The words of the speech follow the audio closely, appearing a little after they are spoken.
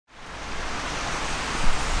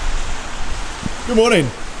Good morning.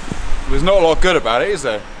 There's not a lot good about it, is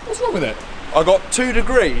there? What's wrong with it? I got 2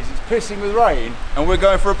 degrees, it's pissing with rain, and we're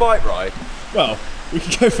going for a bike ride. Well, we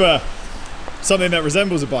could go for something that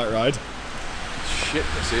resembles a bike ride. Shit,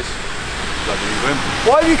 this is. Bloody win.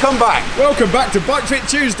 Why have you come back? Welcome back to BikeFit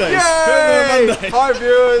Tuesdays. Yay! Monday. Hi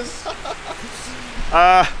viewers!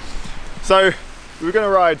 So we're going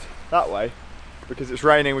to ride that way because it's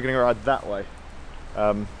raining. We're going to ride that way.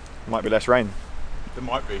 Might be less rain. There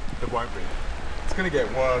might be. There won't be. It's going to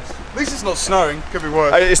get worse. At least it's not snowing. Could be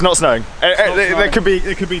worse. It's not snowing. There could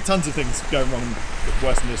be tons of things going wrong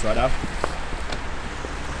worse than this right now.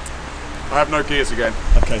 I have no gears again.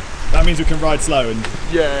 Okay, that means we can ride slow and.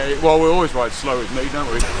 Yeah. Well, we always ride slow with me, don't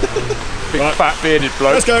we? Big Right. fat bearded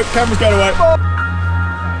bloke. Let's go. Camera's going away.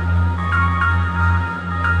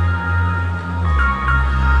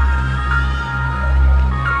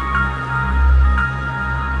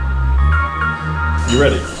 You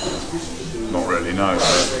ready? Not really. No.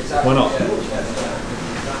 Why not?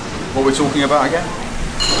 What are we talking about again?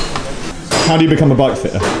 How do you become a bike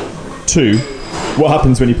fitter? 2. What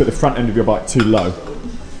happens when you put the front end of your bike too low?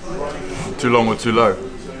 Too long or too low?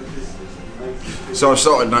 So I've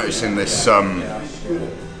started noticing this. I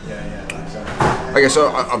guess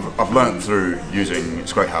I've learned through using.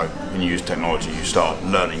 It's great how when you use technology, you start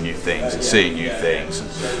learning new things and seeing new things.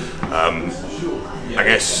 I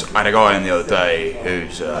guess I had a guy in the other day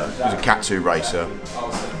who's a Cat 2 racer.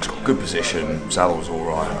 He's got good position, saddle's all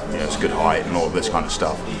right. You know, it's good height and all of this kind of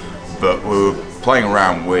stuff. But we were playing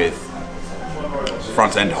around with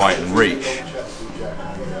front end height and reach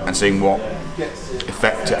and seeing what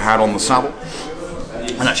effect it had on the saddle.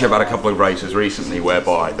 And actually I've had a couple of races recently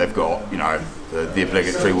whereby they've got, you know, the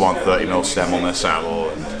obligatory 130mm stem on their saddle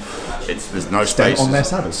and there's no space on their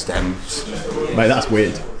saddle? Stems. Mate, that's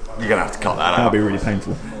weird. You're gonna have to cut that out. That'd be really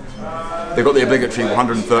painful. They've got the obligatory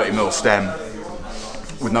 130mm stem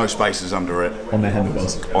with no spaces under it. On their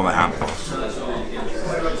handlebars. On their handlebars.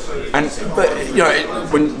 But you know,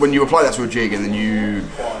 when you apply that to a jig and then you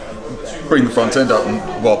bring the front end up and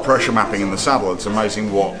while pressure mapping in the saddle, it's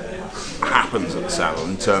amazing what happens at the saddle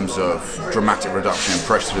in terms of dramatic reduction in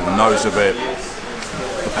pressure through the nose of it.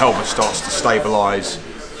 The pelvis starts to stabilise,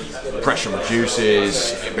 pressure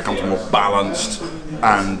reduces, it becomes more balanced,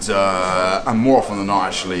 and more often than not,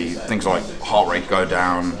 actually, things like heart rate go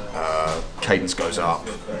down, cadence goes up,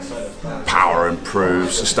 power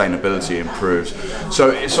improves, sustainability improves. So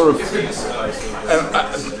it's sort of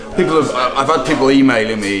I've had people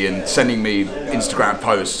emailing me and sending me Instagram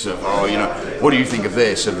posts of, oh, you know, what do you think of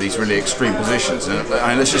this, of these really extreme positions? And I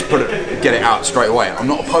mean, let's just get it out straight away. I'm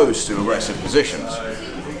not opposed to aggressive positions.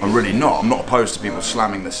 I'm really not. I'm not opposed to people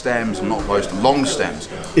slamming the stems. I'm not opposed to long stems.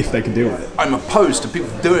 If they can deal with it. I'm opposed to people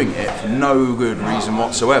doing it for no good reason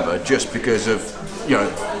whatsoever, just because of, you know,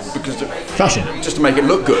 because of Fashion. just to make it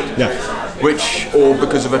look good. Yeah. Or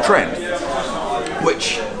because of a trend,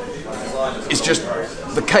 which is just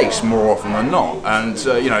the case more often than not. And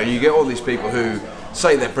you know, you get all these people who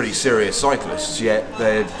say they're pretty serious cyclists, yet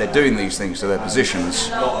they're doing these things to their positions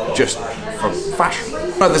just for fashion.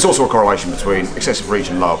 No, there's also a correlation between excessive reach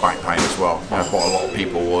and lower back pain as well. You know, quite a lot of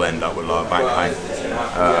people will end up with lower back pain.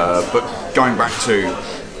 But going back to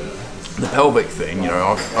the pelvic thing, you know,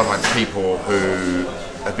 I've had people who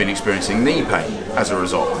have been experiencing knee pain as a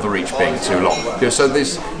result of the reach being too long. You know, so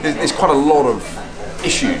there's quite a lot of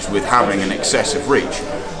issues with having an excessive reach.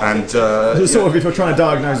 And sort of, if you're trying to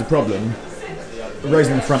diagnose a problem,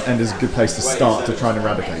 raising the front end is a good place to start to try and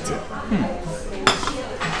eradicate it.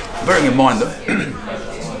 Bearing in mind that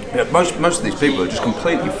you know, most of these people are just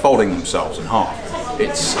completely folding themselves in half.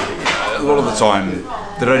 It's a lot of the time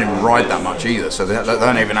they don't even ride that much either, so they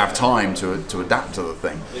don't even have time to adapt to the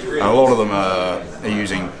thing. And a lot of them are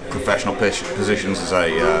using professional positions as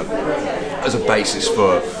a basis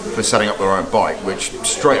for setting up their own bike, which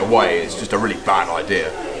straight away is just a really bad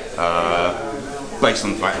idea, based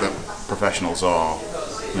on the fact that professionals are,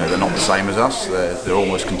 you know, they're not the same as us. They're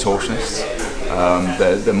almost contortionists.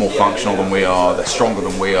 They're more functional than we are. They're stronger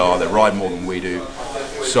than we are. They ride more than we do.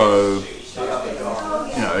 So,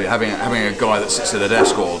 you know, having a guy that sits at a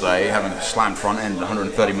desk all day, having a slammed front end and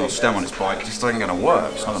 130mm stem on his bike, just ain't going to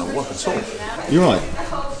work. It's not going to work at all. You're right.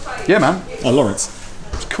 Yeah, man. Oh, Lawrence.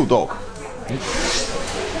 It's a cool dog.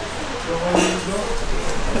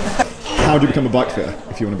 How do you become a bike fitter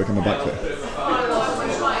if you want to become a bike fitter?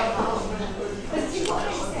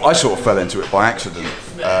 I sort of fell into it by accident.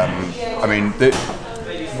 I mean,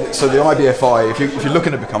 so the IBFI, if you're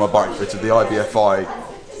looking to become a bike fitter, the IBFI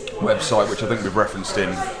website, which I think we've referenced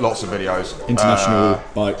in lots of videos, International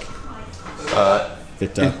Bike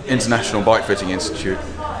Fitter. International Bike Fitting Institute.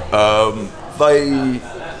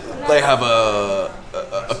 they have a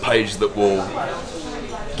page that will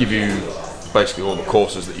give you basically all the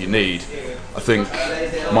courses that you need. I think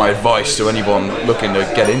my advice to anyone looking to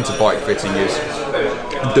get into bike fitting is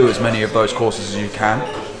do as many of those courses as you can,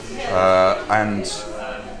 and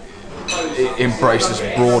embrace this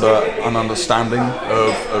broader an understanding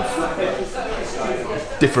of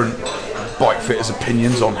different bike fitters'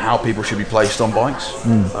 opinions on how people should be placed on bikes.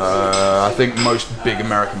 I think most big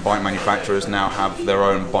American bike manufacturers now have their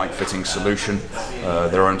own bike fitting solution,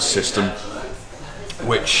 their own system,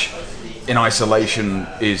 which in isolation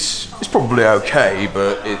is probably okay,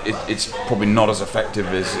 but it's probably not as effective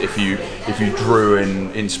as if you drew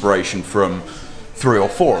in inspiration from 3 or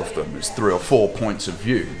 4 of them. It's 3 or 4 points of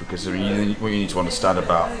view, because I mean, what you need to understand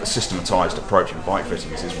about a systematized approach in bike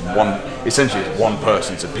fitting is essentially it's one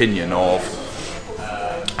person's opinion of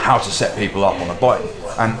how to set people up on a bike,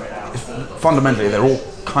 and fundamentally they're all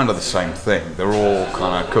kind of the same thing. They're all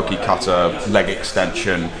kind of cookie cutter, leg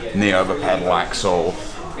extension, knee over pedal axle.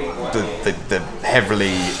 They're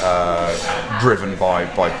heavily driven by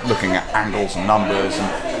looking at angles and numbers,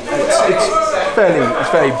 and it's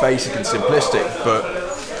fairly basic and simplistic, but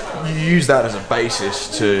you use that as a basis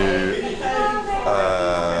to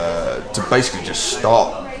basically just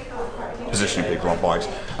start positioning people on bikes.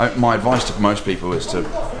 My advice to most people is to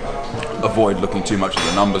avoid looking too much at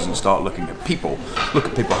the numbers and start looking at people. Look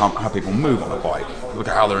at people, how people move on a bike. Look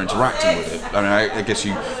at how they're interacting with it. I mean, I guess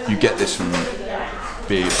you get this from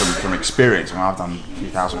experience. I mean, I've done a few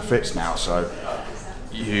thousand fits now, so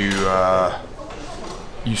you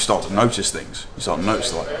start to notice things. You start to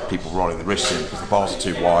notice like people rolling the wrists in because the bars are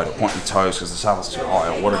too wide, or pointing the toes because the saddle's too high,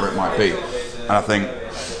 or whatever it might be. And I think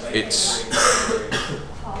it's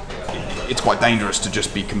quite dangerous to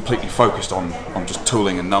just be completely focused on just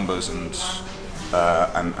tooling and numbers and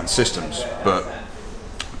systems. But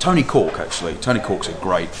Tony Cork's a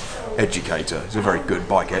great educator. He's a very good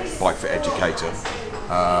bike fit educator,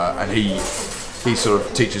 and he sort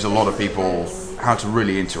of teaches a lot of people how to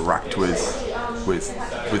really interact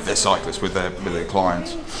with their cyclists, with their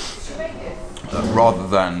clients, rather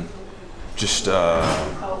than just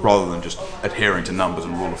adhering to numbers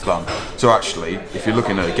and rule of thumb. So actually, if you're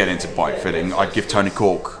looking to get into bike fitting, I'd give Tony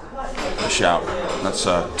Cork a shout. That's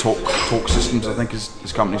Torque Systems, I think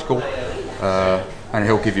his company's called, and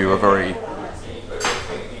he'll give you a very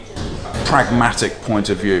pragmatic point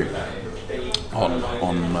of view on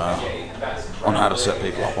how to set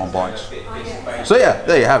people up on bikes. So yeah,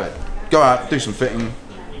 there you have it. Go out, do some fitting.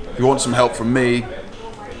 If you want some help from me,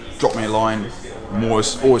 drop me a line. I'm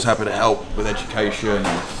always happy to help with education and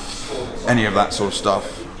any of that sort of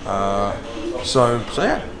stuff. So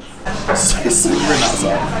yeah. It's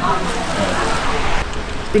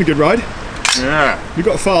been a good ride. Yeah. We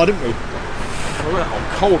got far, didn't we? Look how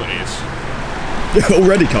cold it is. Yeah,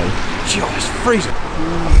 already cold. Gee, it's freezing.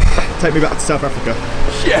 Take me back to South Africa.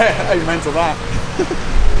 Yeah, amen to that.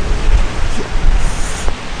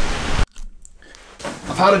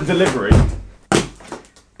 I've had a delivery.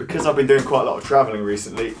 Because I've been doing quite a lot of travelling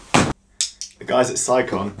recently, the guys at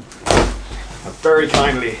Cycon have very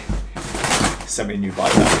kindly sent me a new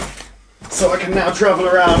bike bag. So I can now travel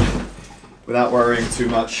around without worrying too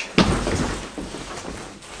much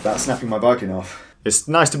about snapping my bike in half. It's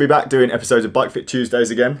nice to be back doing episodes of Bike Fit Tuesdays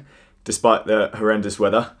again, despite the horrendous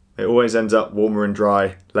weather. It always ends up warmer and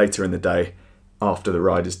dry later in the day after the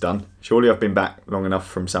ride is done. Surely I've been back long enough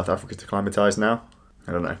from South Africa to acclimatise now?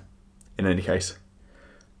 I don't know. In any case,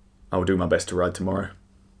 I will do my best to ride tomorrow.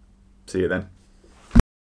 See you then.